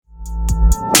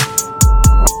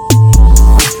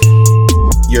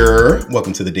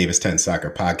Welcome to the Davis 10 Soccer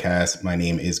Podcast. My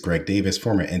name is Greg Davis,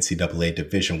 former NCAA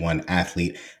Division I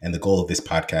athlete, and the goal of this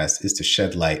podcast is to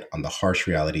shed light on the harsh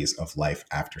realities of life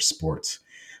after sports.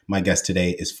 My guest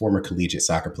today is former collegiate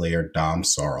soccer player Dom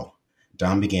Sarle.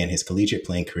 Dom began his collegiate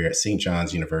playing career at St.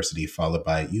 John's University, followed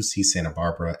by UC Santa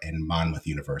Barbara and Monmouth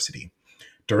University.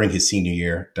 During his senior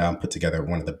year, Dom put together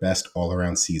one of the best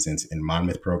all-around seasons in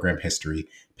Monmouth program history,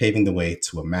 paving the way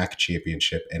to a MAAC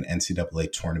Championship and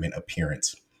NCAA tournament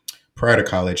appearance. Prior to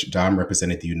college, Dom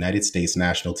represented the United States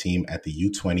national team at the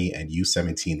U20 and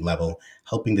U17 level,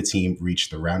 helping the team reach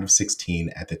the round of 16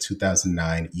 at the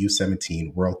 2009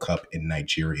 U17 World Cup in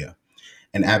Nigeria.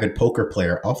 An avid poker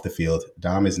player off the field,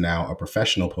 Dom is now a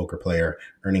professional poker player,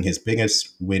 earning his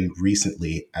biggest win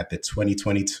recently at the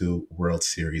 2022 World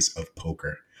Series of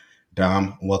Poker.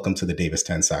 Dom, welcome to the Davis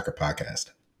 10 Soccer Podcast.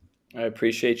 I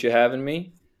appreciate you having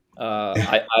me.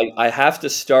 I have to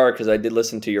start because I did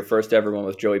listen to your first ever one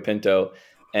with Joey Pinto,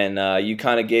 and you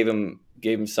kind of gave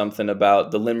him something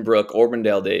about the Lynbrook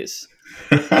Auburndale days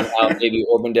and how maybe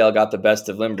Auburndale got the best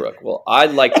of Lynbrook. Well,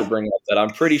 I'd like to bring up that I'm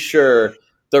pretty sure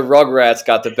the Rugrats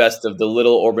got the best of the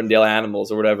little Auburndale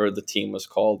Animals or whatever the team was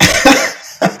called.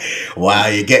 Wow,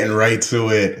 you're getting right to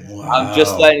it. Wow. I'm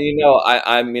just letting you know.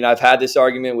 I mean, I've had this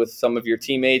argument with some of your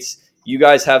teammates. You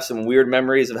guys have some weird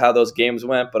memories of how those games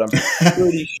went, but I'm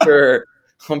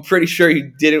pretty sure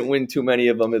you didn't win too many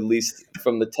of them, at least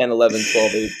from the 10, 11,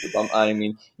 12 age group. I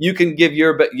mean, you can give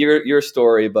your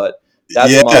story, but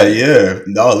that's mine. Yeah.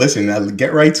 No, listen,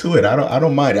 get right to it. I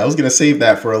don't mind. I was gonna save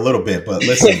that for a little bit, but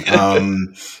listen,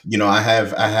 I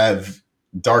have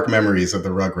dark memories of the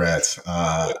Rugrats.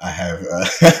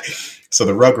 So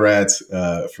the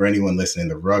Rugrats, for anyone listening,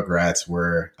 the Rugrats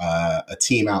were a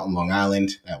team out in Long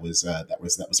Island that was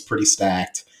pretty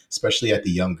stacked, especially at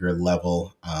the younger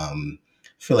level.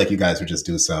 I feel like you guys would just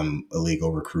do some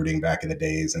illegal recruiting back in the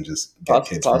days and just get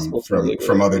kids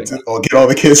from other get all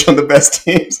the kids from the best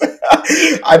teams.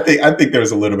 I think there's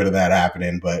a little bit of that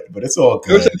happening, but it's all good.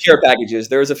 There were some care packages.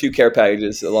 There was a few care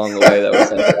packages along the way that was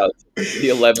sent out to the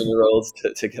 11-year-olds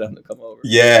to get them to come over.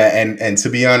 Yeah, and to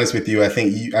be honest with you, I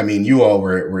think you all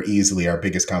were easily our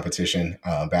biggest competition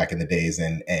back in the days,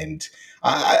 and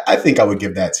I think I would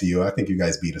give that to you. I think you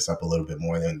guys beat us up a little bit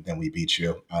more than we beat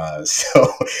you.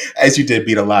 So as you did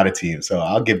beat a lot of teams, so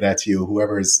I'll give that to you.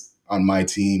 Whoever's on my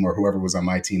team or whoever was on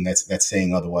my team that's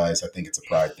saying otherwise, I think it's a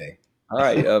pride thing. All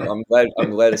right, I'm glad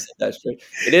to set that straight.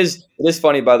 It is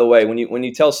funny, by the way, when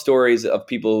you tell stories of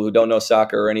people who don't know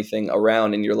soccer or anything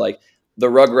around, and you're like the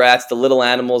Rugrats, the little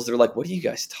animals. They're like, "What are you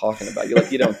guys talking about?" You're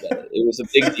like, "You don't get it. It was a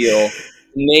big deal."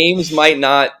 Names might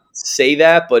not say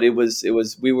that, but it was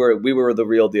we were the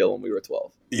real deal when we were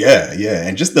 12. Yeah,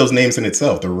 and just those names in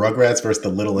itself, the Rugrats versus the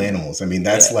Little Animals. I mean,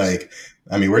 that's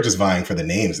we're just vying for the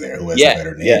names there. Who has a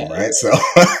better name, right? So,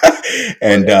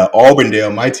 and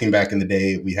Auburndale, my team back in the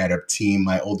day, we had a team,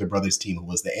 my older brother's team, who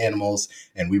was the Animals,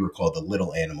 and we were called the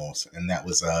Little Animals, and that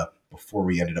was before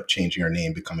we ended up changing our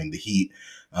name, becoming the Heat.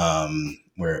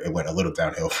 Where it went a little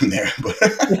downhill from there,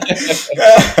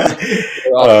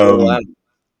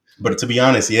 but to be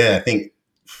honest, I think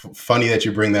funny that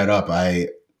you bring that up.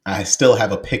 I still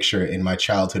have a picture in my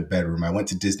childhood bedroom. I went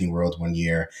to Disney World one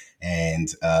year,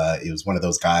 and it was one of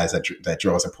those guys that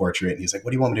draws a portrait. And he's like,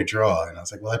 "What do you want me to draw?" And I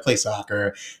was like, "Well, I play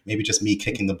soccer. Maybe just me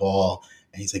kicking the ball."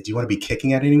 And he's like, "Do you want to be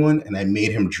kicking at anyone?" And I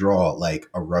made him draw like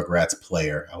a Rugrats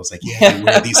player. I was like, "Yeah, I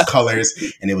wear these colors."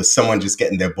 And it was someone just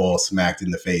getting their ball smacked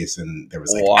in the face. And there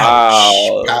was like,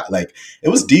 wow. Ouch. Like, it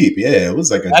was deep. Yeah, it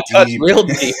was like that's real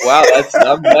deep. Wow.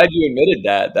 I'm glad you admitted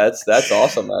that. That's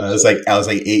awesome. I was like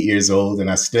 8 years old,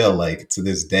 and I still, like, to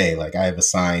this day, like, I have a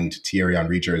signed Thierry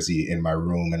Henry jersey in my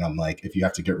room. And I'm like, if you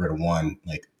have to get rid of one,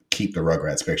 like, keep the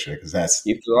Rugrats picture, because that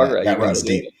runs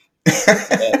deep.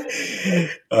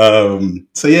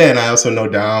 And I also know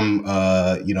Dom,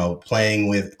 playing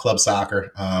with club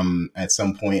soccer at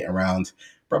some point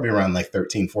probably around like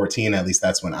 13, 14. At least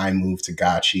that's when I moved to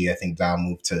Gotchi. I think Dom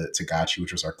moved to Gotchi,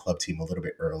 which was our club team, a little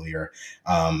bit earlier.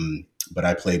 But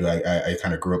I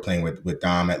kind of grew up playing with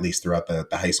Dom, at least throughout the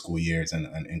high school years and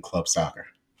in club soccer.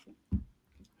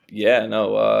 Yeah,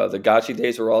 no, the Gotchi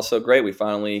days were also great. We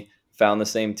finally found the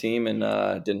same team and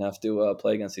didn't have to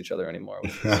play against each other anymore,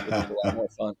 which was a lot more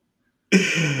fun.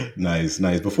 Nice,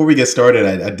 nice. Before we get started,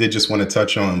 I did just want to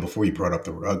touch on, before you brought up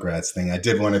the Rugrats thing, I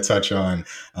did want to touch on,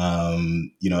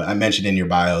 I mentioned in your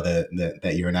bio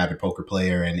that you're an avid poker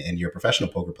player and you're a professional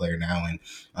poker player now. And,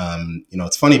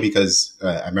 it's funny because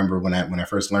I remember when I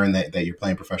first learned that you're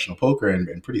playing professional poker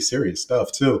and pretty serious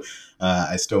stuff too.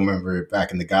 I still remember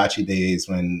back in the gotcha days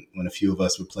when a few of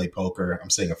us would play poker. I'm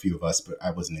saying a few of us, but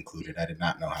I wasn't included. I did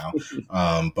not know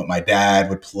how. But my dad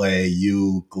would play,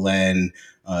 you, Glenn,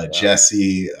 Yeah.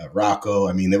 Jesse, Rocco.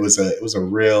 I mean, it was a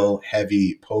real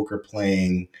heavy poker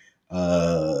playing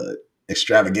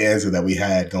extravaganza that we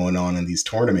had going on in these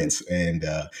tournaments, and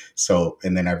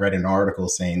then I read an article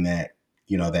saying that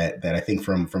that I think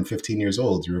from 15 years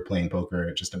old you were playing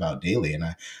poker just about daily, and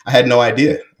I had no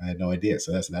idea. I had no idea.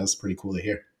 So that's pretty cool to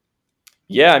hear.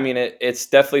 Yeah, I mean, it's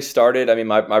definitely started. I mean,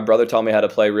 my brother taught me how to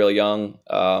play real young,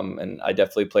 and I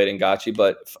definitely played in gotchi.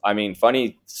 But I mean,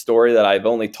 funny story that I've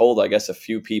only told, I guess, a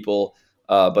few people.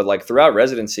 But like throughout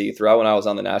residency, throughout when I was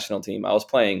on the national team, I was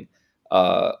playing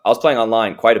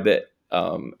online quite a bit,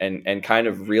 and kind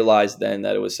of realized then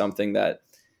that it was something that,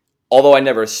 although I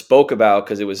never spoke about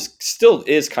because it was still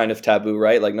is kind of taboo,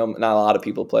 right? Like, no, not a lot of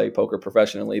people play poker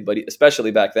professionally, but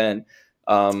especially back then,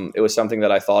 it was something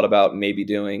that I thought about maybe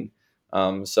doing.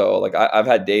 So like I've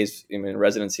had days in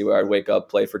residency where I'd wake up,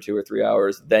 play for 2 or 3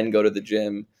 hours, then go to the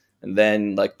gym, and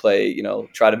then like play,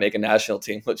 try to make a national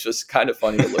team, which was kind of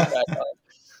funny to look back on.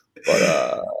 But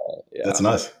That's yeah,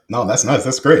 nuts. No, that's nuts.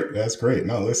 That's great. That's great.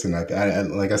 No, listen, like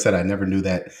I said, I never knew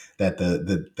that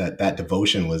that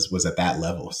devotion was at that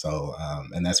level. So,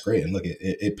 and that's great. And look,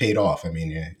 it paid off. I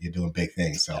mean, you're doing big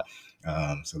things. So,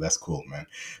 so that's cool, man.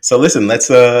 So listen, let's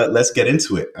get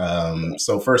into it.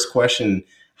 So first question: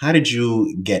 how did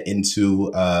you get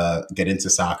into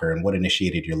soccer, and what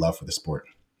initiated your love for the sport?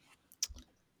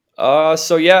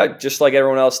 So yeah, just like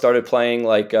everyone else, started playing.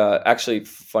 Like, actually,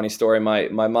 funny story.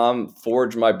 My mom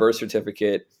forged my birth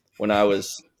certificate when I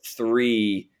was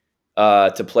 3,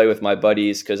 to play with my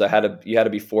buddies because you had to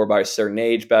be 4 by a certain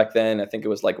age back then. I think it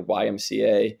was like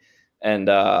YMCA, and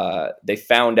they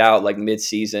found out like mid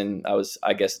season I was,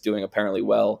 I guess, doing apparently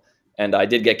well, and I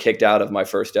did get kicked out of my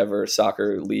first ever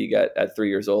soccer league at 3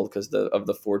 years old because of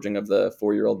the forging of the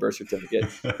 4-year-old birth certificate.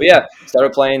 But yeah,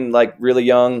 started playing like really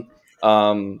young.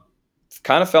 Um,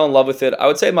 Kind of fell in love with it. I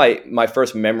would say my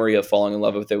first memory of falling in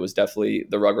love with it was definitely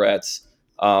the Rugrats.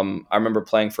 I remember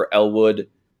playing for Elwood.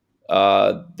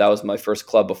 That was my first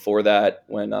club before that.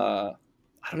 When I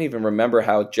don't even remember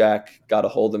how Jack got a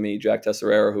hold of me, Jack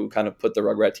Tesserero, who kind of put the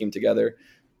Rugrat team together.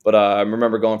 But I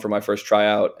remember going for my first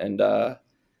tryout and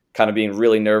kind of being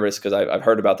really nervous because I've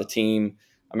heard about the team.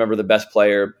 I remember the best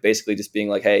player basically just being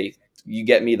like, "Hey, you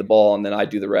get me the ball and then I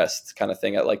do the rest," kind of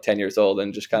thing at like 10 years old,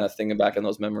 and just kind of thinking back in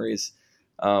those memories.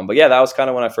 But yeah, that was kind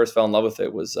of when I first fell in love with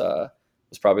it. Was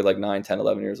probably like 9, 10,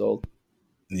 11 years old.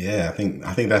 Yeah, I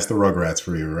think that's the Rugrats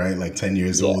for you, right? Like 10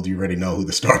 years Yeah, old, you already know who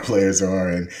the star players are,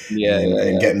 and yeah, and yeah,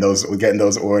 and yeah, getting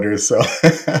those orders. So,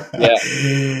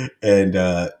 yeah. and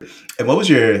and what was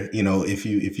your, if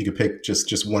you could pick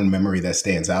just one memory that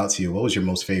stands out to you, what was your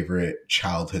most favorite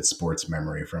childhood sports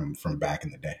memory from back in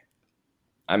the day?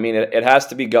 I mean, it has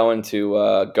to be going to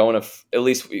at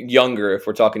least younger if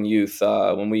we're talking youth.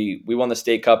 When we won the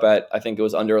state cup at, I think it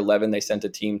was under 11, they sent a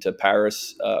team to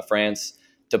Paris, France,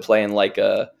 to play in like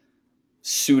a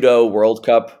pseudo World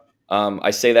Cup.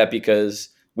 I say that because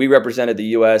we represented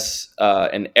the U.S.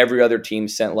 And every other team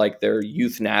sent like their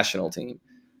youth national team.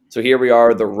 So here we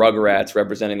are, the Rugrats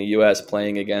representing the U.S.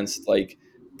 playing against like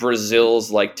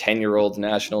Brazil's like 10-year-old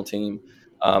national team,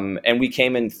 and we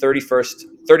came in 31st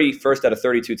out of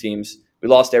 32 teams. We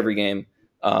lost every game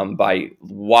by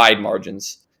wide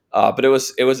margins, but it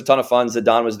was a ton of fun.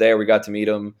 Zidane was there. We got to meet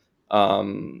him.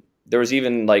 There was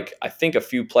even like I think a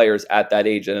few players at that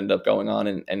age that ended up going on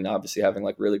and obviously having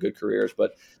like really good careers.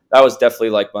 But that was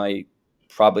definitely like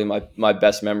probably my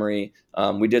best memory.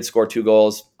 We did score 2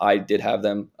 goals. I did have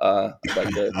them. I'd like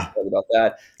to talk about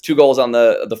that. 2 goals on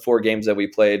the 4 games that we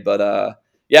played. But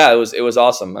yeah, it was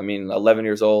awesome. I mean, 11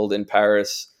 years old in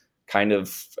Paris, kind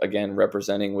of again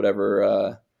representing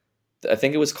whatever. I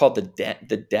think it was called the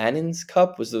Danins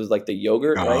Cup. Was like the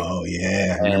yogurt, right? Oh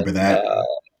yeah, I remember And that.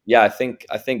 yeah, I think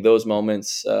those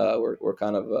moments were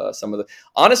kind of some of the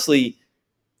honestly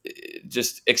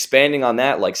just expanding on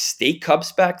that. Like state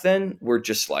cups back then were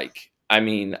just like, I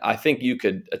mean, I think you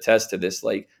could attest to this.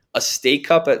 Like a state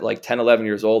cup at like 10, 11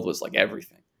 years old was like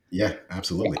everything. Yeah,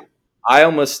 absolutely. I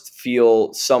almost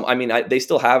feel some. I mean, they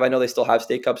still have. I know they still have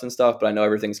state cups and stuff, but I know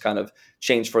everything's kind of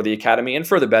changed for the academy and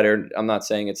for the better. I'm not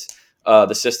saying it's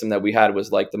the system that we had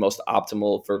was like the most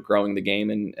optimal for growing the game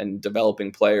and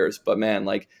developing players. But man,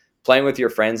 like playing with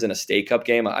your friends in a state cup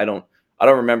game, I don't I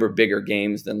don't remember bigger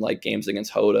games than like games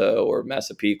against Hoda or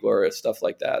Massapequa or stuff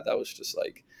like that. That was just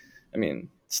like, I mean,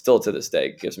 still to this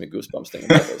day gives me goosebumps thinking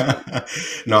about those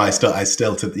games. No, I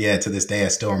still to this day I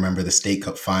still remember the state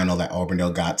cup final that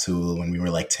Auburndale got to when we were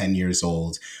like 10 years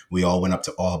old. We all went up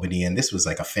to Albany, and this was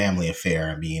like a family affair.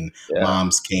 I mean, Yeah,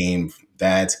 moms came,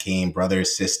 dads came,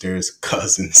 brothers, sisters,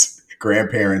 cousins,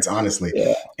 grandparents, honestly.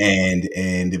 yeah, And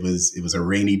it was a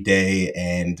rainy day,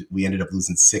 and we ended up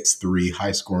losing 6-3,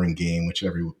 high scoring game, which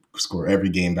every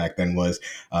game back then was,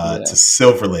 yeah. to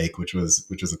Silver Lake, which was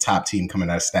a top team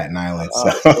coming out of Staten Island. So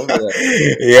Wow, Silver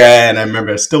Lake. yeah, and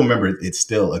I still remember it's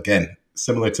still, again,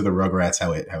 similar to the Rugrats,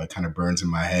 how it kind of burns in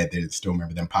my head. They still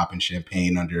remember them popping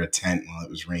champagne under a tent while it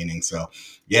was raining. So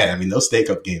yeah, I mean, those State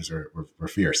Cup games were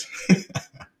fierce.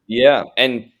 Yeah,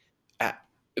 and uh,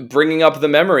 bringing up the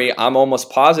memory, I'm almost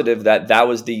positive that that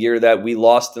was the year that we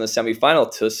lost in the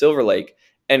semifinal to Silver Lake.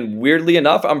 And weirdly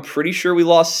enough, I'm pretty sure we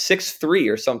lost 6-3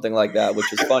 or something like that,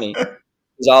 which is funny.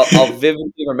 'Cause I'll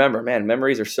vividly remember, man,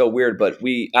 memories are so weird. But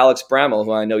Alex Bramall,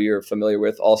 who I know you're familiar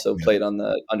with, also Yeah. played on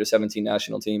the under 17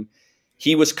 national team.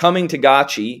 He was coming to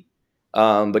Gotchi,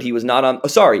 but he was not on. Oh,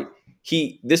 sorry.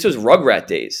 This was Rugrat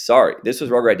days. Sorry, this was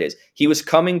Rugrat days. He was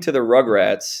coming to the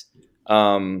Rugrats,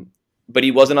 um, but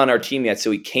he wasn't on our team yet.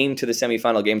 So he came to the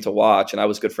semifinal game to watch, and I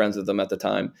was good friends with him at the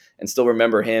time, and still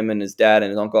remember him and his dad and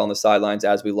his uncle on the sidelines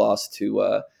as we lost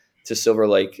to Silver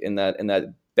Lake in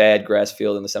that bad grass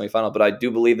field in the semifinal. But I do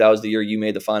believe that was the year you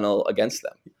made the final against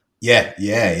them. Yeah.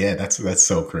 That's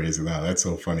so crazy. Now that's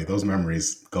so funny. Those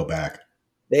memories go back.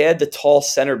 They had the tall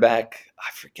center back. I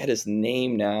forget his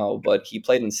name now, but he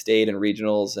played in state and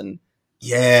regionals, and I'm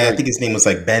Yeah, sure. I think his name was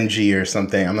like Benji or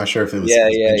something. I'm not sure if it Yeah,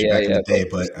 was yeah, Benji yeah, back in yeah. the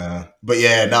day, but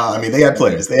yeah, no, I mean, they had Benji.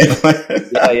 players. They had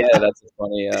players. Yeah, yeah. That's a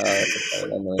funny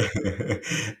memory.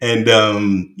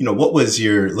 And what was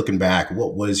your looking back?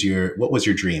 What was your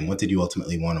dream? What did you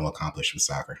ultimately want to accomplish with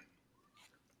soccer?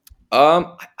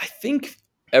 I think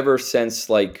ever since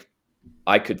like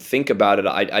I could think about it,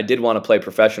 I did want to play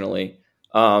professionally.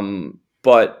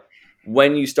 But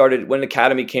when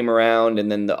academy came around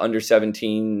and then the under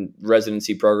 17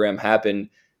 residency program happened,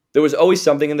 there was always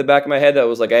something in the back of my head that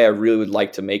was like, hey, I really would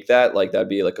like to make that. Like that'd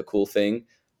be like a cool thing.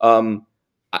 Um,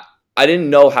 I, I didn't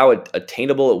know how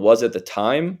attainable it was at the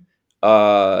time.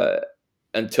 Uh,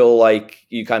 until like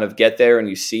you kind of get there and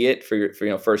you see it for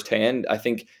firsthand. I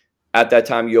think at that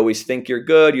time you always think you're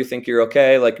good, you think you're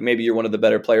okay, like maybe you're one of the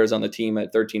better players on the team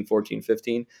at 13, 14,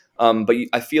 15.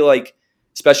 I feel like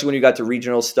especially when you got to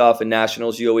regional stuff and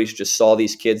nationals, you always just saw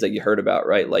these kids that you heard about,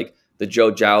 right? Like the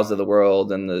Joe Giles of the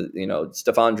world and the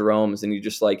Stefan Jerome's, and you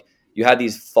just like you had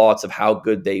these thoughts of how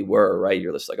good they were, right?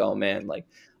 You're just like, oh man, like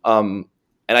um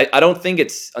and I don't think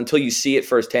it's until you see it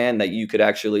firsthand that you could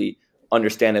actually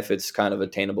understand if it's kind of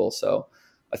attainable. So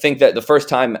I think that the first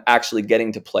time actually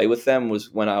getting to play with them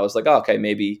was when I was like, oh, okay,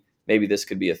 maybe this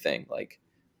could be a thing. Like,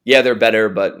 yeah, they're better,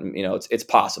 but it's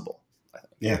possible. I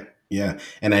think. Yeah.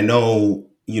 And I know,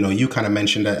 you kind of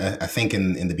mentioned, I think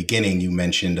in the beginning, you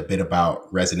mentioned a bit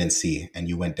about residency, and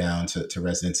you went down to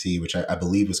residency, which I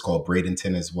believe was called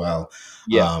Bradenton as well.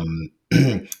 Yeah.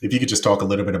 If you could just talk a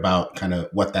little bit about kind of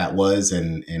what that was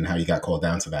and how you got called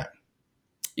down to that.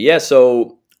 Yeah,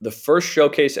 so the first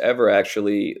showcase ever,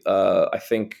 actually, I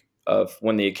think of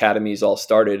when the academies all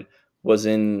started was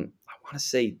in I want to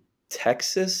say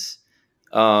Texas,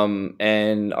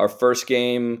 and our first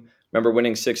game. Remember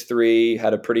winning 6-3,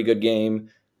 had a pretty good game.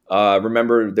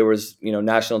 Remember there was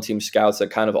national team scouts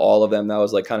at kind of all of them. That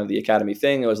was like kind of the academy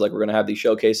thing. It was like we're gonna have these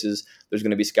showcases. There's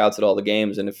gonna be scouts at all the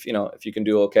games, and if you can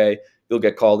do okay, you'll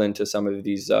get called into some of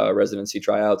these residency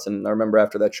tryouts. And I remember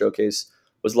after that showcase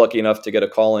was lucky enough to get a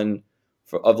call in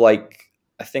of like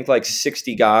I think like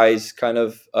 60 guys kind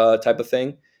of type of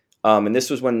thing. And this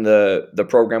was when the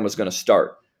program was going to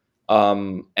start.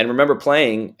 And remember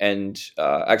playing and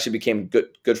actually became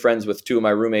good friends with two of my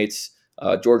roommates,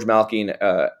 George Malky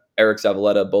and Eric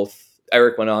Zavaleta. Both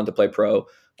Eric went on to play pro.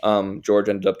 George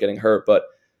ended up getting hurt, but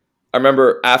I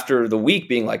remember after the week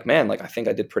being like, man, like I think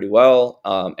I did pretty well.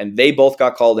 And they both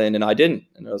got called in and I didn't.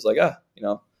 And I was like,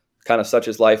 kind of such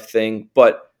is life thing.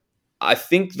 But I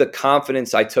think the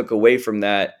confidence I took away from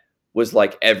that was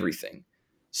like everything.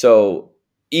 So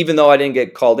even though I didn't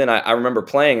get called in, I remember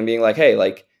playing and being like, hey,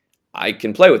 like I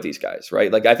can play with these guys,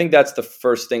 right? Like I think that's the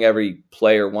first thing every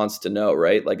player wants to know,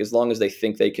 right? Like as long as they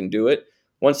think they can do it,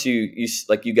 once you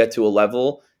get to a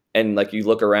level and like you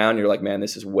look around, you're like, man,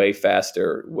 this is way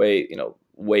faster,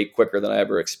 way quicker than I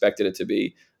ever expected it to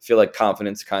be. I feel like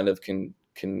confidence kind of can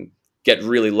get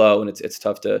really low and it's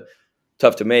tough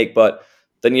to make. But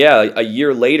then, yeah, a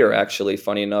year later, actually,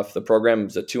 funny enough, the program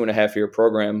was a 2.5-year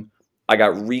program. I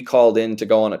got recalled in to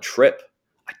go on a trip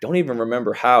I don't even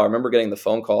remember how. I remember getting the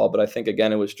phone call, but I think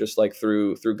again it was just like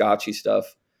through Gotchi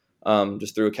stuff,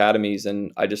 just through academies,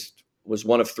 and I just was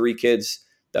one of 3 kids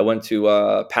that went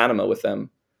to Panama with them.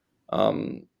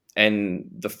 And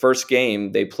the first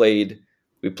game we played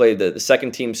the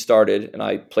second team started, and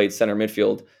I played center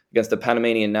midfield against the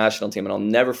Panamanian national team, and I'll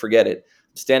never forget it.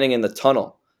 I'm standing in the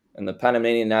tunnel, and the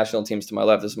Panamanian national team's to my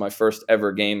left. This is my first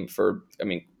ever game for, I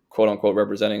mean, quote unquote,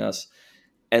 representing us,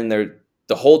 and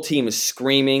the whole team is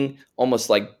screaming, almost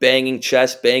like banging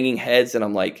chests, banging heads, and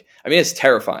I'm like, I mean, it's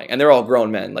terrifying, and they're all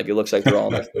grown men. Like it looks like they're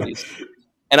all in their 30s.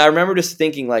 And I remember just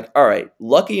thinking, like, all right,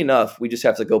 lucky enough, we just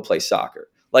have to go play soccer.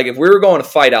 Like, if we were going to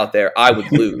fight out there, I would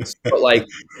lose. But like,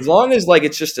 as long as like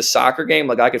it's just a soccer game,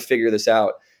 like I could figure this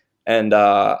out. And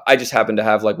I just happened to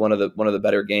have like one of the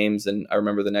better games. And I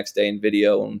remember the next day in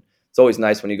video, and it's always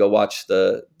nice when you go watch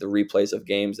the replays of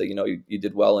games that you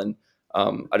did well in.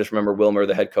 I just remember Wilmer,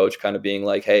 the head coach, kind of being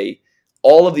like, "Hey,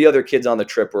 all of the other kids on the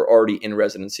trip were already in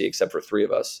residency except for 3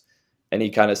 of us." And he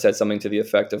kind of said something to the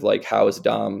effect of like, how is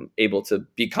Dom able to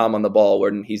be calm on the ball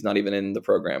when he's not even in the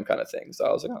program, kind of thing. So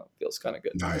I was like, oh, it feels kind of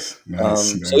good. Nice.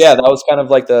 So yeah, that was kind of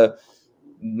like the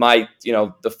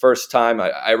first time.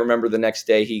 I remember the next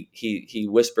day he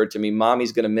whispered to me,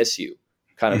 "Mommy's gonna miss you,"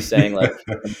 kind of saying like,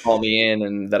 call me in,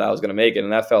 and that I was gonna make it,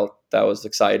 and that was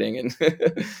exciting, and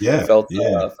Yeah, felt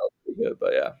yeah. pretty good.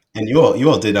 But yeah. And you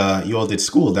all did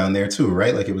school down there too,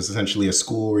 right? Like it was essentially a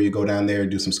school where you go down there,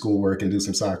 do some schoolwork, and do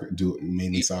some soccer, do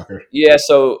mainly soccer. Yeah,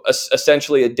 so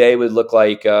essentially a day would look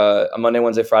like a Monday,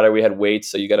 Wednesday, Friday. We had weights,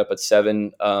 so you get up at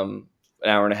 7, an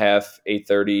hour and a half,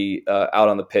 8:30, out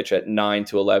on the pitch at 9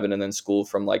 to 11, and then school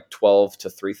from like 12 to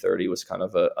 3:30 was kind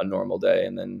of a normal day.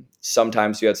 And then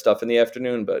sometimes you had stuff in the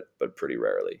afternoon, but pretty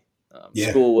rarely.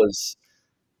 Yeah.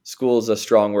 School's a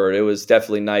strong word. It was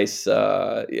definitely nice.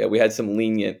 Yeah, we had some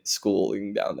lenient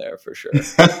schooling down there for sure.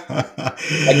 I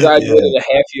Yeah. graduated a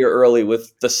half year early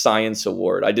with the science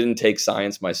award. I didn't take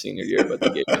science my senior year, but they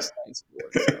gave me a science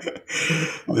award.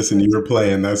 So Listen, you were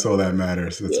playing. That's all that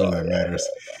matters. That's yeah, all that matters.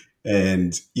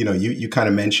 And you kind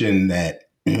of mentioned that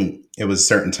it was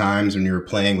certain times when you were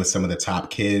playing with some of the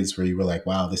top kids where you were like,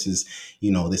 wow, this is,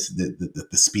 this the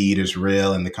speed is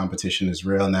real and the competition is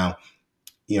real. Now,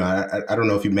 I don't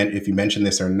know if you mentioned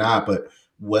this or not, but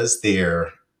was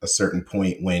there a certain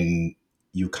point when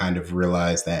you kind of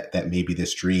realized that maybe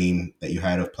this dream that you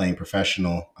had of playing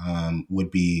professional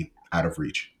would be out of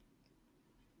reach?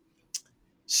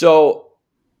 so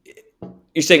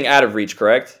you're saying out of reach,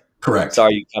 correct? Correct.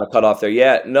 Sorry, you kind of cut off there.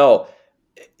 Yeah, no,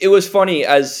 it was funny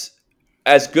as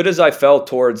good as I felt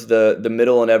towards the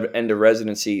middle and end of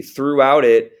residency. Throughout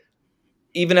it,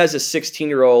 even as a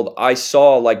 16-year-old, I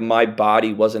saw like my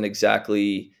body wasn't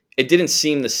exactly, it didn't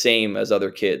seem the same as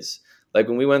other kids. Like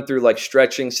when we went through like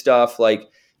stretching stuff, like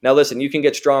now listen, you can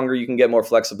get stronger, you can get more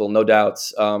flexible, no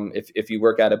doubts, if you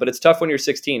work at it. But it's tough when you're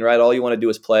 16, right? All you want to do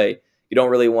is play. You don't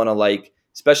really want to like,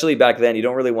 especially back then, you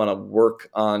don't really want to work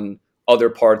on other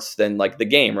parts than like the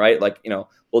game, right? Like,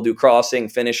 we'll do crossing,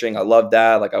 finishing. I love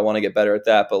that. Like I want to get better at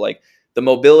that. But like the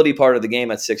mobility part of the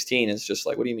game at 16 is just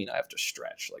like, what do you mean I have to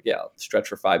stretch? Like, yeah, I'll stretch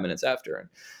for 5 minutes after.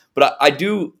 But I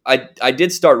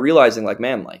did start realizing like,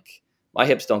 man, like my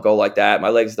hips don't go like that. My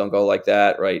legs don't go like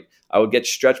that. Right. I would get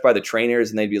stretched by the trainers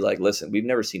and they'd be like, listen, we've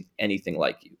never seen anything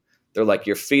like you. They're like,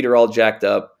 your feet are all jacked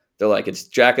up. They're like, it's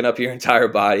jacking up your entire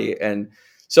body. And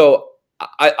so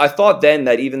I thought then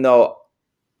that even though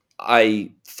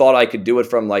I thought I could do it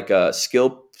from like a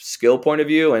skill point of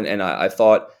view, and I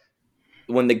thought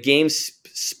when the game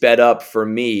sped up for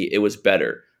me, it was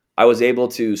better. I was able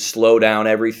to slow down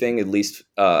everything, at least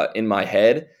in my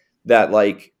head. That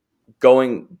like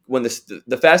going when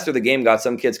the faster the game got,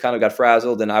 some kids kind of got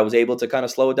frazzled, and I was able to kind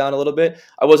of slow it down a little bit.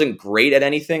 I wasn't great at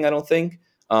anything, I don't think,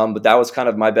 but that was kind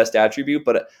of my best attribute.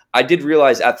 But I did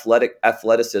realize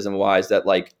athleticism wise that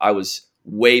like I was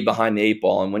way behind the 8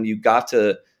 ball, and when you got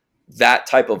to that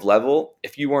type of level,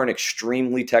 if you weren't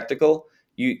extremely technical,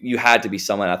 you had to be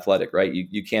somewhat athletic, right?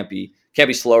 You can't be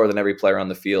slower than every player on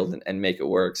the field and make it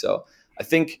work. So I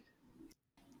think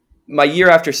my year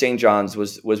after St. John's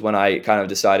was when I kind of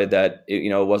decided that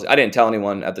it was, I didn't tell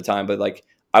anyone at the time, but like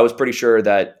I was pretty sure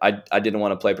that I didn't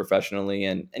want to play professionally,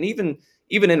 and even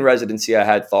in residency I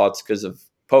had thoughts because of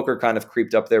poker kind of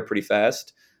creeped up there pretty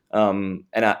fast.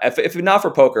 If not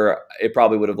for poker, it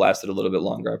probably would have lasted a little bit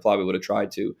longer. I probably would have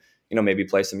tried to maybe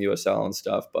play some USL and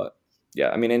stuff, but yeah,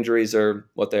 I mean injuries are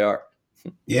what they are.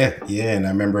 Yeah, and I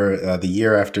remember the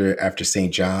year after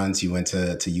St. John's, you went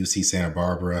to UC Santa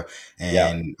Barbara, Yeah,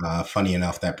 and funny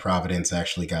enough, that Providence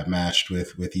actually got matched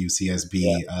with yeah,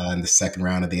 UCSB in the second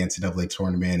round of the NCAA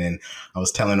tournament, and I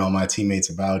was telling all my teammates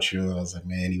about you. I was like,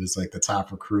 man, he was like the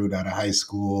top recruit out of high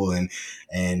school, and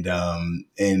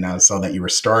I saw that you were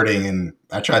starting, and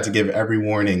I tried to give every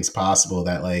warnings possible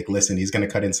that like, listen, he's going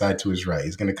to cut inside to his right,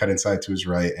 he's going to cut inside to his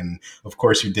right, and of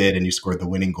course you did, and you scored the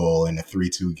winning goal in a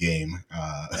 3-2 game,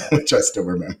 yeah. which I still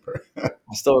remember.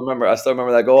 I still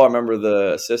remember that goal. I remember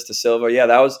the assist to Silva. Yeah,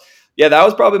 that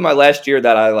was probably my last year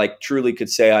that I like truly could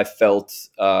say I felt,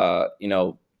 at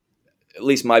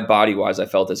least my body wise, I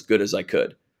felt as good as I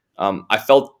could. I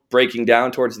felt breaking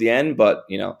down towards the end, but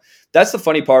that's the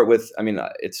funny part with. I mean,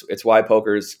 it's why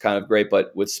poker is kind of great,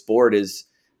 but with sport is,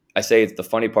 I say it's the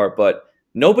funny part, but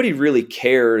nobody really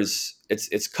cares.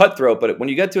 It's cutthroat, but when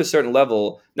you get to a certain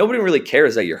level, nobody really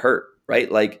cares that you're hurt,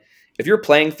 right? Like if you're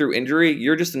playing through injury,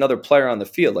 you're just another player on the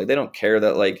field. Like they don't care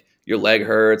that like your leg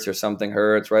hurts or something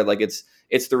hurts, right? Like it's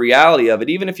the reality of it.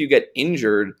 Even if you get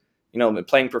injured,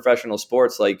 playing professional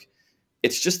sports, like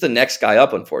it's just the next guy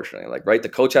up, unfortunately. Like, right, the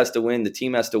coach has to win, the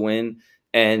team has to win,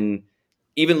 and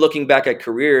even looking back at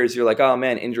careers, you're like, oh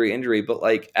man, injury, injury. But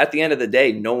like at the end of the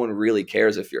day, no one really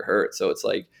cares if you're hurt. So it's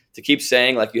like to keep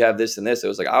saying like you have this and this. It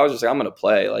was like I was just like I'm gonna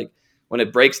play. Like when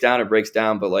it breaks down, it breaks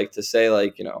down. But like to say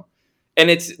like and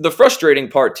it's the frustrating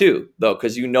part too, though,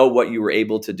 because you know what you were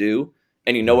able to do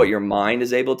and you know what Mhm. your mind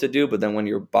is able to do. But then when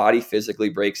your body physically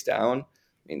breaks down, I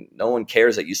mean, no one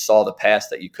cares that you saw the pass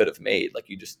that you could have made. Like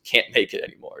you just can't make it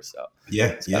anymore. So Yeah,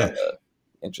 it's kind of yeah.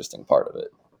 the interesting part of it.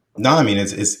 No, I mean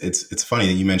it's funny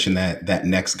that you mentioned that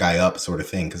next guy up sort of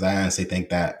thing, because I honestly think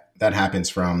that that happens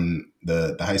from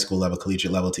the high school level,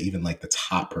 collegiate level, to even like the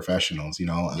top professionals.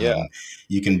 Yeah,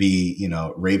 You can be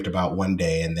raved about one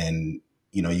day, and then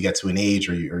you get to an age,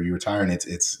 or you retire, and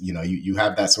it's you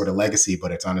have that sort of legacy,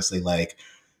 but it's honestly like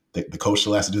the coach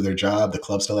still has to do their job, the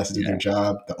club still has to do yeah, their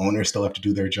job, the owners still have to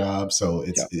do their job. So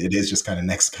yeah, it is just kind of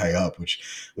next guy up, which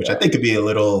I yeah, think could be a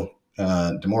little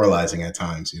demoralizing at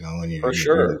times. When for you're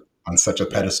sure. on such a Yeah,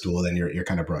 pedestal, then you're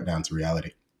kind of brought down to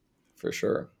reality. for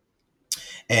sure.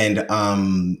 And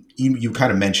you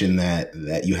kind of mentioned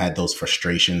that you had those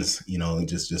frustrations,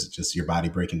 just your body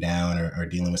breaking down, or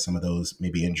dealing with some of those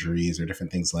maybe injuries or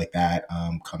different things like that.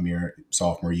 Come your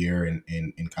sophomore year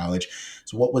in college.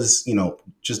 So what was,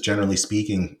 just generally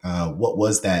speaking, what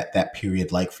was that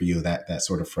period like for you? That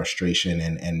sort of frustration,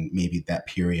 and maybe that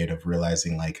period of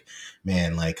realizing like,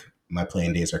 man, like my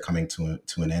playing days are coming to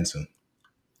an end soon.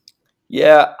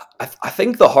 Yeah, I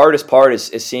think the hardest part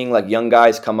is seeing like young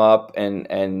guys come up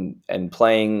and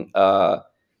playing,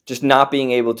 just not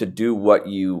being able to do what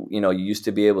you used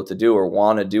to be able to do or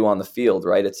want to do on the field,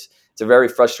 right? It's a very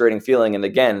frustrating feeling, and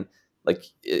again, like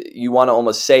you want to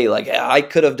almost say like "Yeah, I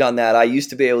could have done that, I used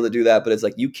to be able to do that," but it's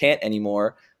like you can't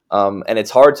anymore, and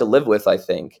it's hard to live with, I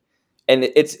think, and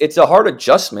it's a hard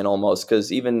adjustment almost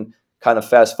because even kind of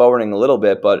fast forwarding a little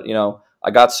bit, but I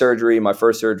got surgery, my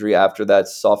first surgery after that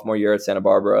sophomore year at Santa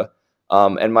Barbara.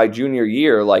 And my junior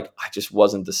year, like I just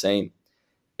wasn't the same.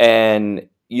 And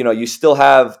you still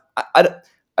have.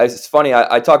 It's funny.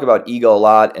 I talk about ego a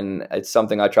lot, and it's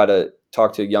something I try to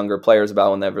talk to younger players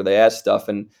about whenever they ask stuff.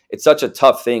 And it's such a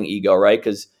tough thing, ego, right?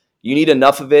 Because you need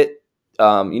enough of it.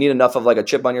 You need enough of like a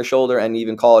chip on your shoulder, and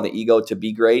even call it an ego to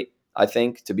be great. I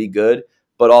think to be good,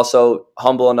 but also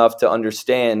humble enough to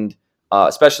understand,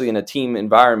 especially in a team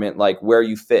environment, like where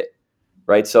you fit,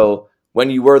 right? So when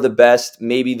you were the best,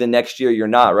 maybe the next year you're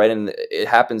not, right? And it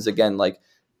happens again, like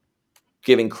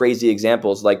giving crazy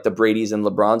examples like the Brady's and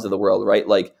LeBrons of the world, right?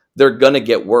 Like they're gonna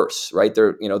get worse, right?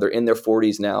 They're in their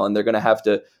 40s now, and they're gonna have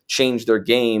to change their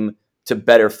game to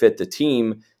better fit the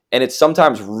team, and it's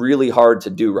sometimes really hard to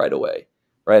do right away,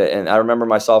 right? And I remember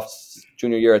my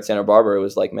junior year at Santa Barbara, it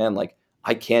was like, man, like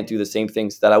I can't do the same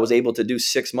things that I was able to do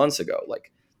 6 months ago.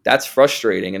 Like that's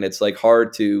frustrating, and it's like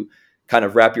hard to kind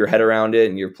of wrap your head around it.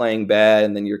 And you're playing bad,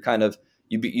 and then you're kind of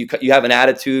you have an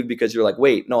attitude because you're like,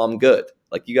 wait, no, I'm good.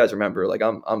 Like you guys remember, like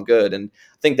I'm good. And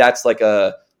I think that's like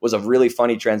was a really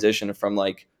funny transition from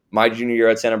like my junior year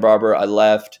at Santa Barbara. I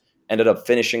left, ended up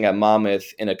finishing at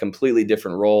Monmouth in a completely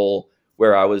different role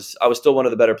where I was still one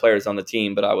of the better players on the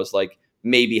team, but I was like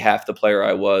maybe half the player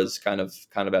I was kind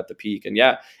of at the peak. And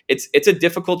yeah, it's a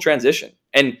difficult transition.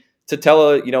 And to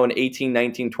tell an 18,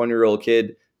 19, 20-year old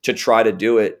kid to try to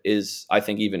do it is, I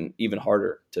think, even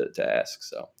harder to ask.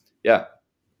 So yeah.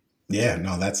 Yeah,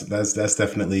 no, that's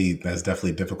definitely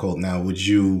difficult. Now, would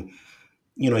you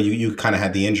kind of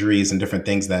had the injuries and different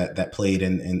things that played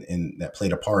in that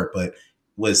played a part, but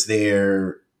was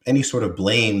there? any sort of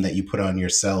blame that you put on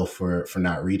yourself for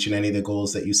not reaching any of the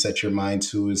goals that you set your mind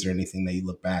to? Is there anything that you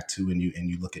look back to and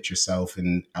you look at yourself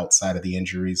and outside of the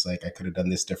injuries, like I could have done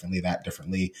this differently, that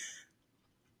differently?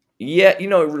 Yeah,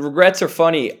 regrets are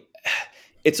funny.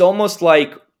 It's almost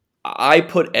like I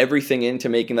put everything into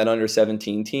making that under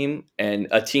 17 team, and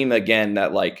a team again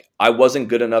that like I wasn't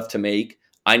good enough to make.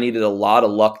 I needed a lot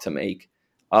of luck to make.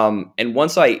 And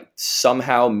once I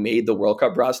somehow made the World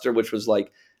Cup roster, which was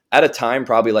like at a time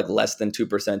probably like less than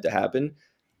 2% to happen,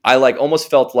 I like almost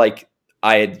felt like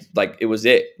I had like it was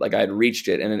it, like I had reached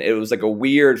it, and it was like a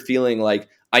weird feeling. Like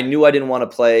I knew I didn't want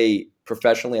to play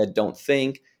professionally. I don't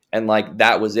think, and like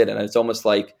that was it. And it's almost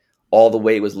like all the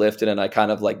weight was lifted, and I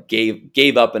kind of like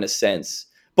gave up in a sense.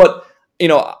 But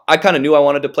I kind of knew I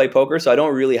wanted to play poker, so I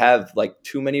don't really have like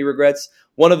too many regrets.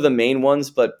 One of the main ones,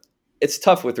 but it's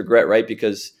tough with regret, right?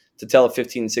 Because to tell a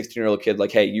 15, 16-year-old kid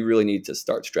like, hey, you really need to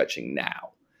start stretching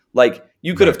now. Like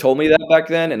you could have Right. told me that back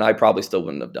then, and I probably still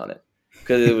wouldn't have done it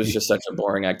because it was just such a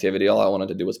boring activity. All I wanted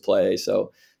to do was play.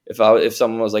 So if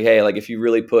someone was like, hey, like if you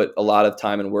really put a lot of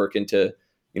time and work into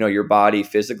your body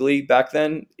physically back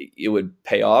then, it would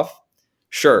pay off.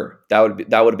 Sure, that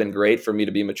would have been great for me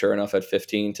to be mature enough at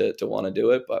 15 to want to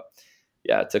do it. But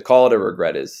yeah, to call it a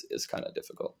regret is kind of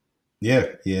difficult. Yeah,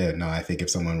 yeah. No, I think if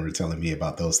someone were telling me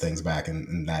about those things back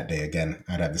in that day again,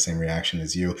 I'd have the same reaction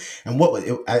as you. And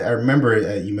I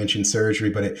remember you mentioned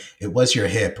surgery, but it was your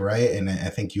hip, right? And I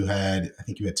think you had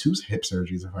two hip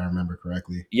surgeries, if I remember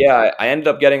correctly. Yeah, I ended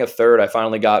up getting a third. I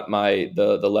finally got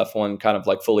the left one kind of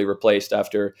like fully replaced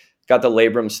after got the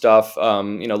labrum stuff.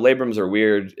 Labrums are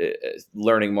weird.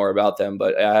 Learning more about them,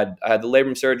 but I had the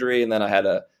labrum surgery, and then I had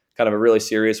a kind of a really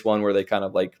serious one where they kind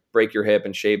of like break your hip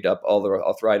and shaved up all the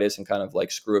arthritis and kind of like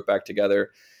screw it back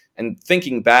together. And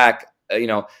thinking back,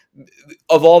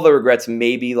 of all the regrets,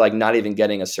 maybe like not even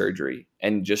getting a surgery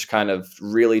and just kind of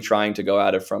really trying to go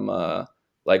at it from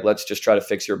like let's just try to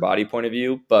fix your body point of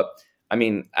view. But I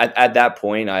mean, at that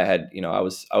point, I had, I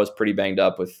was pretty banged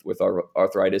up with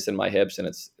arthritis in my hips, and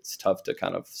it's tough to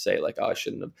kind of say like, oh, I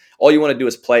shouldn't have. All you want to do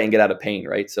is play and get out of pain,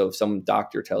 right? So if some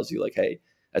doctor tells you like, hey,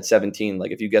 at 17,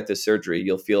 like if you get this surgery,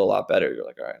 you'll feel a lot better. You're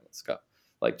like, all right, let's go.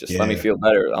 Like just let me Yeah, feel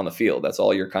better on the field. That's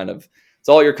all you're kind of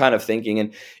thinking,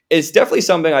 and it's definitely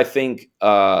something I think.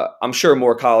 I'm sure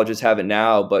more colleges have it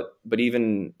now, but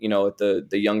even at the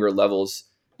younger levels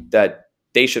that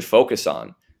they should focus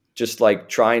on just like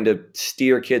trying to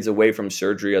steer kids away from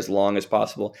surgery as long as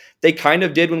possible. They kind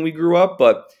of did when we grew up,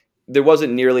 but there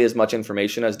wasn't nearly as much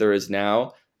information as there is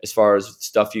now as far as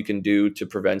stuff you can do to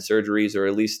prevent surgeries or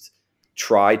at least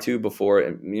try to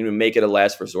before make it a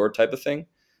last resort type of thing.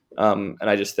 And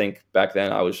I just think back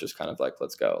then I was just kind of like,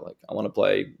 let's go. Like I want to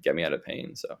play, get me out of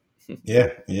pain. So yeah,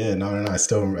 yeah. No, no,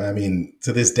 no. I mean,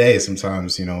 to this day,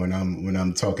 sometimes when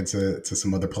I'm talking to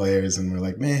some other players and we're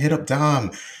like, man, hit up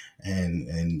Dom,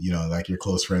 and like your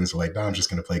close friends are like, Dom's just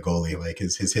gonna play goalie, like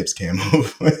his hips can't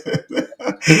move.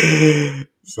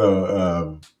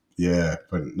 So yeah,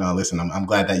 but no, listen, I'm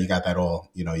glad that you got that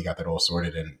all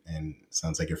sorted and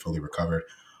sounds like you're fully recovered.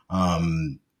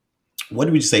 Um, what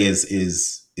would you say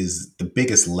is the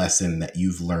biggest lesson that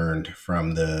you've learned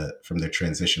from the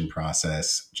transition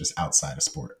process just outside of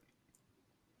sport?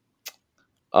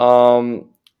 Um,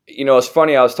 it's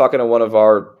funny. I was talking to one of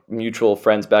our mutual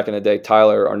friends back in the day,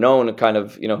 Tyler Arnone, kind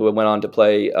of, who went on to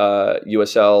play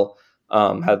USL,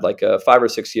 had like a 5 or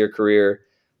 6 year career.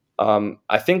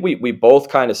 I think we both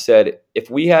kind of said if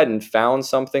we hadn't found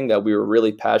something that we were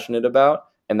really passionate about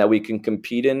and that we can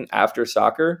compete in after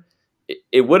soccer,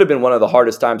 it would have been one of the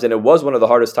hardest times. And it was one of the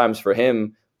hardest times for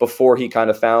him before he kind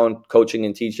of found coaching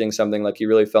and teaching something like he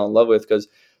really fell in love with because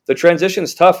the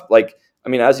transition's tough. Like, I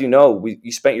mean, as you know,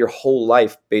 you spent your whole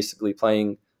life basically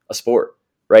playing a sport,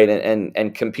 right?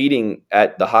 And competing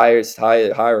at the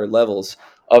higher levels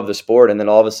of the sport. And then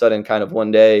all of a sudden, kind of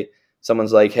one day,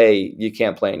 someone's like, hey, you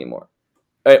can't play anymore.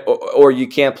 Or you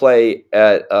can't play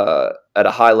at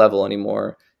a high level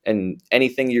anymore. And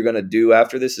anything you're going to do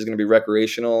after this is going to be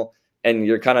recreational and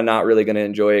you're kind of not really going to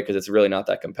enjoy it because it's really not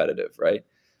that competitive. Right.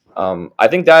 I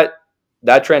think that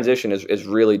transition is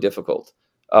really difficult.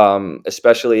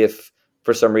 Especially if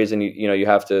for some reason, you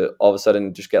have to all of a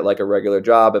sudden just get like a regular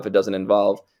job. If it doesn't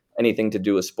involve anything to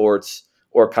do with sports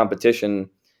or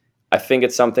competition, I think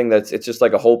it's something it's just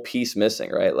like a whole piece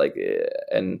missing, right? Like,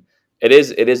 and it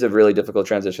is a really difficult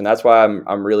transition. That's why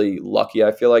I'm really lucky.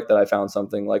 I feel like that I found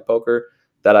something like poker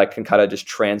that I can kind of just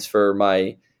transfer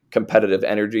my competitive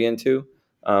energy into,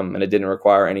 and it didn't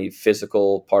require any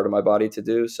physical part of my body to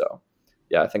do. So,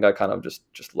 yeah, I think I kind of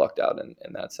just lucked out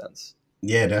in that sense.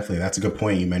 Yeah, definitely. That's a good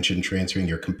point. You mentioned transferring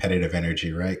your competitive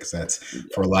energy, right? Because that's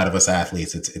for a lot of us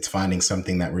athletes, it's finding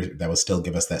something that will still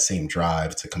give us that same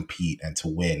drive to compete and to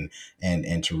win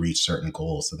and to reach certain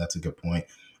goals. So that's a good point.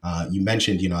 You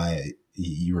mentioned,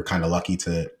 you were kind of lucky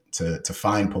to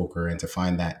find poker and to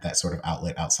find that sort of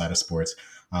outlet outside of sports.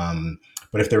 Um,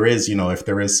 but if there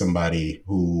is somebody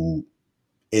who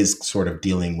is sort of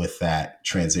dealing with that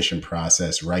transition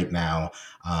process right now,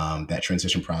 that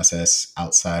transition process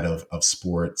outside of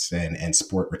sports and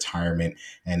sport retirement,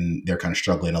 and they're kind of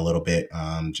struggling a little bit,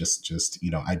 just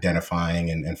identifying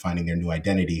and finding their new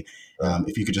identity.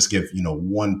 If you could just give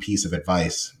one piece of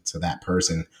advice to that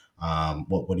person,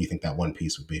 what do you think that one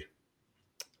piece would be?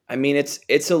 I mean,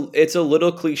 it's a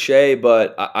little cliche,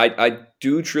 but I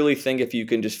do truly think if you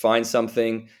can just find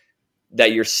something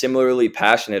that you're similarly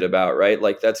passionate about, right?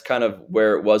 Like that's kind of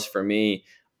where it was for me.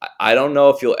 I don't know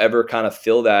if you'll ever kind of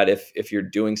feel that if you're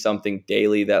doing something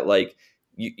daily that like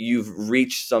you've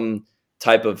reached some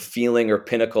type of feeling or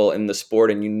pinnacle in the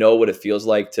sport and you know what it feels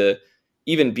like to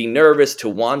even be nervous to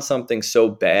want something so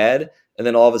bad and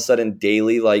then all of a sudden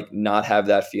daily like not have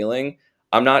that feeling.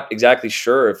 I'm not exactly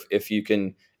sure if you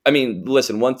can. I mean,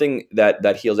 listen, one thing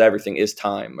that heals everything is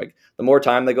time. Like the more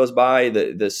time that goes by,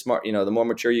 the smart, the more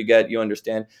mature you get, you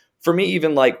understand. For me,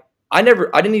 even like I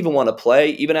didn't even want to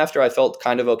play, even after I felt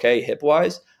kind of okay hip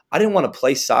wise. I didn't want to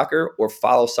play soccer or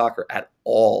follow soccer at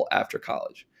all after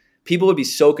college. People would be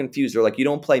so confused. They're like, you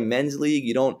don't play men's league.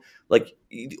 You don't like,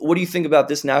 what do you think about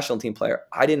this national team player?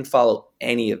 I didn't follow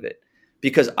any of it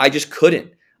because I just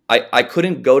couldn't. I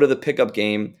couldn't go to the pickup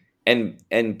game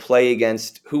and play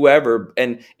against whoever.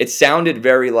 And it sounded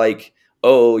very like,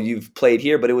 oh, you've played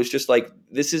here, but it was just like,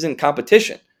 this isn't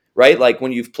competition, right? Like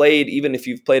when you've played, even if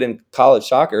you've played in college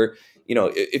soccer,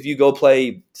 if you go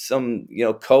play some,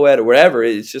 co-ed or whatever,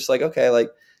 it's just like, okay, like,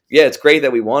 yeah, it's great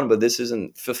that we won, but this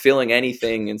isn't fulfilling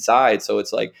anything inside. So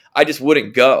it's like, I just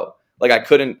wouldn't go. Like I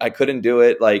couldn't do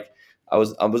it. Like I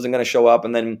wasn't going to show up.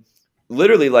 And then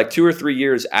literally like 2 or 3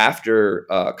 years after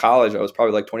college, I was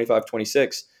probably like 25,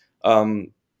 26. Um,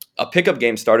 a pickup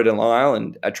game started in Long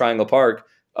Island at Triangle Park.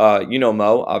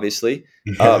 Mo, obviously.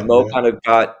 Yeah, Mo yeah. kind of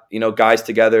got guys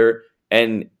together,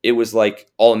 and it was like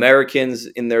all Americans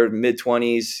in their mid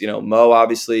 20s. Mo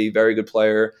obviously very good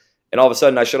player, and all of a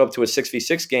sudden I showed up to a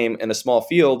 6v6 game in a small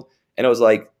field, and it was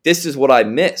like this is what I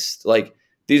missed. Like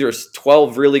these are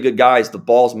 12 really good guys. The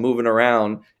ball's moving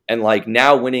around, and like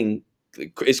now winning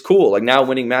is cool. Like now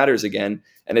winning matters again,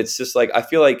 and it's just like I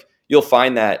feel like you'll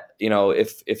find that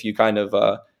if you kind of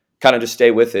just stay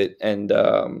with it and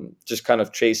just kind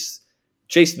of chase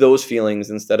those feelings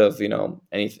instead of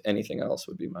anything else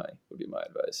would be my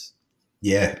advice.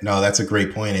 Yeah, no, that's a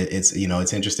great point. It's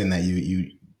interesting that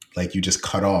you just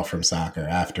cut off from soccer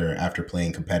after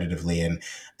playing competitively,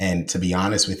 and to be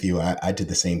honest with you, I did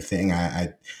the same thing.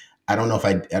 I don't know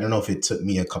if it took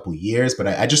me a couple years, but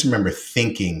I just remember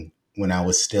thinking when I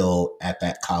was still at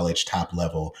that college top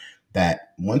level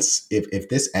that once if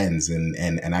this ends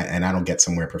and I don't get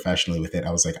somewhere professionally with it,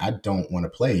 I was like, I don't want to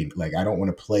play. Like I don't want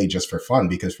to play just for fun,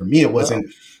 because for me it No,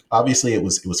 wasn't, obviously it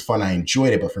was fun. I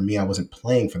enjoyed it, but for me I wasn't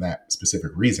playing for that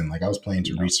specific reason. Like I was playing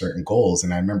to no, reach certain goals,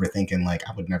 and I remember thinking like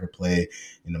I would never play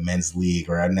in a men's league,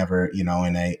 or I'd never,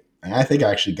 and I think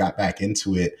I actually got back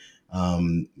into it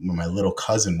when my little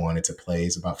cousin wanted to play.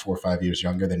 He's about 4 or 5 years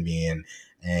younger than me,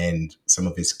 and some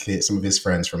of his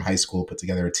friends from high school put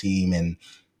together a team, and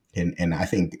I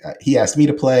think he asked me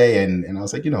to play, and I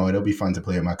was like, it'll be fun to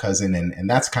play with my cousin, and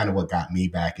that's kind of what got me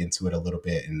back into it a little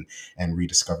bit, and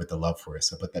rediscovered the love for it.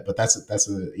 So, but that's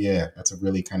a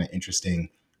really kind of interesting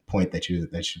point that you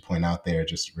point out there,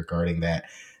 just regarding that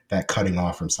cutting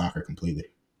off from soccer completely.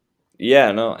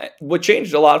 yeah, no. What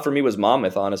changed a lot for me was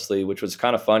Monmouth, honestly, which was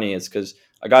kind of funny. Is because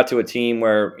I got to a team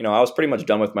where I was pretty much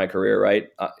done with my career, right?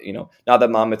 Not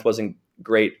that Monmouth wasn't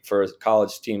great for a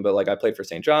college team, but like I played for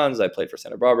St. John's, I played for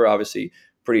Santa Barbara, obviously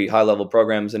pretty high level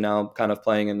programs, and now I'm kind of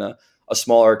playing in a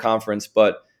smaller conference.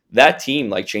 But that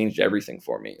team like changed everything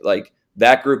for me. Like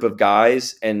that group of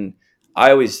guys, and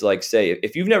I always like say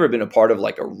if you've never been a part of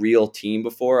like a real team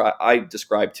before, I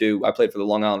describe too. I played for the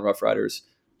Long Island Rough Riders.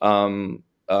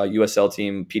 USL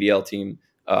team, PDL team,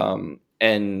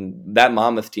 and that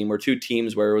Monmouth team were two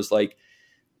teams where it was like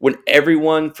when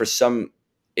everyone for some,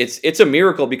 it's a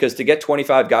miracle because to get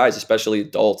 25 guys, especially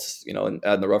adults, and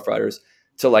the Rough Riders,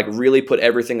 to like really put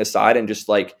everything aside and just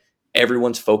like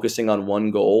everyone's focusing on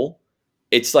one goal,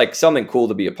 it's like something cool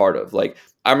to be a part of. Like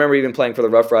I remember even playing for the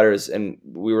Rough Riders and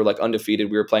we were like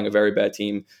undefeated. We were playing a very bad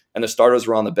team and the starters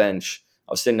were on the bench.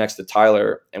 I was sitting next to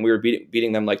Tyler, and we were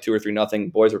beating them like 2 or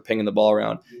 3-0. Boys were pinging the ball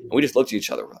around, and we just looked at each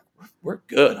other. We're like, we're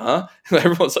good, huh?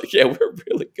 Everyone's like, yeah, we're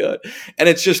really good. And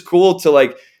it's just cool to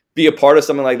like be a part of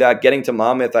something like that. Getting to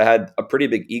Monmouth, I had a pretty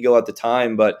big ego at the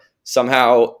time, but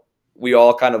somehow we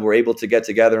all kind of were able to get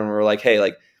together, and we're like, hey,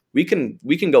 like we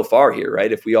can go far here,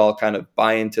 right? If we all kind of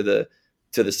buy into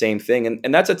the same thing.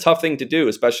 And that's a tough thing to do,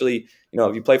 especially,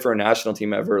 if you play for a national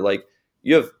team ever, like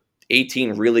you have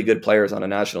 18 really good players on a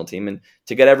national team, and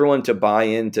to get everyone to buy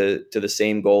into the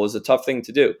same goal is a tough thing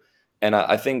to do. And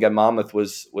I think at Monmouth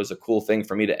was a cool thing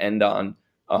for me to end on,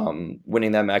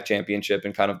 winning that MAAC championship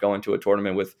and kind of going to a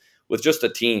tournament with just a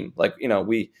team. Like,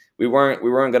 we weren't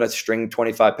going to string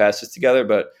 25 passes together,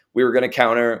 but we were going to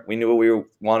counter. We knew what we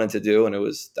wanted to do, and that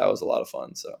was a lot of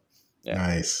fun. So. Yeah.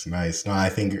 Nice. No, I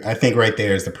think right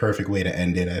there is the perfect way to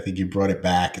end it. I think you brought it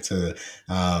back to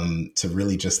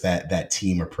really just that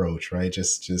team approach, right?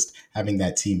 Just having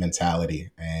that team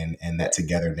mentality and that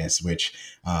togetherness, which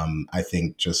I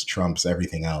think just trumps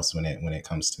everything else when it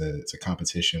comes to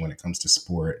competition, when it comes to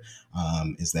sport,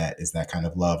 is that kind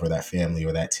of love or that family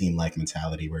or that team like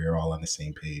mentality where you're all on the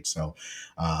same page. So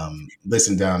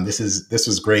listen, Dom, this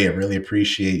was great. I really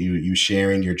appreciate you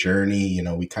sharing your journey.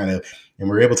 And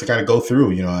we're able to kind of go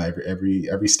through,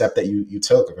 every step that you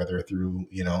took, whether through,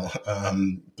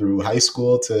 through high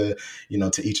school to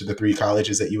each of the 3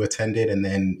 colleges that you attended. And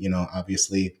then,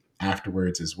 obviously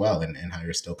afterwards as well, and how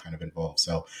you're still kind of involved.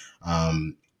 So,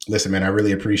 listen, man, I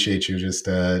really appreciate you just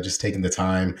taking the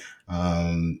time,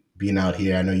 being out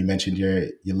here. I know you mentioned you're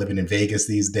living in Vegas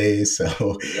these days.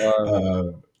 So,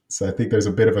 so I think there's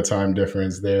a bit of a time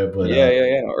difference there, but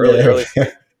Yeah. Early.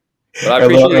 But I a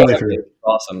little appreciate you early having for me. you. It's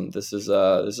awesome. This is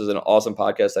an awesome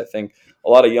podcast. I think a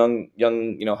lot of young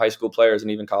high school players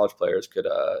and even college players could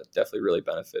definitely really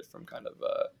benefit from kind of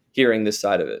hearing this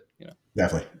side of it.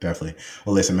 Definitely.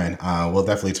 Well, listen, man, we'll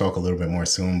definitely talk a little bit more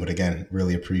soon. But again,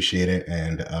 really appreciate it,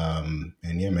 and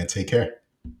yeah, man, take care.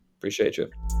 Appreciate you.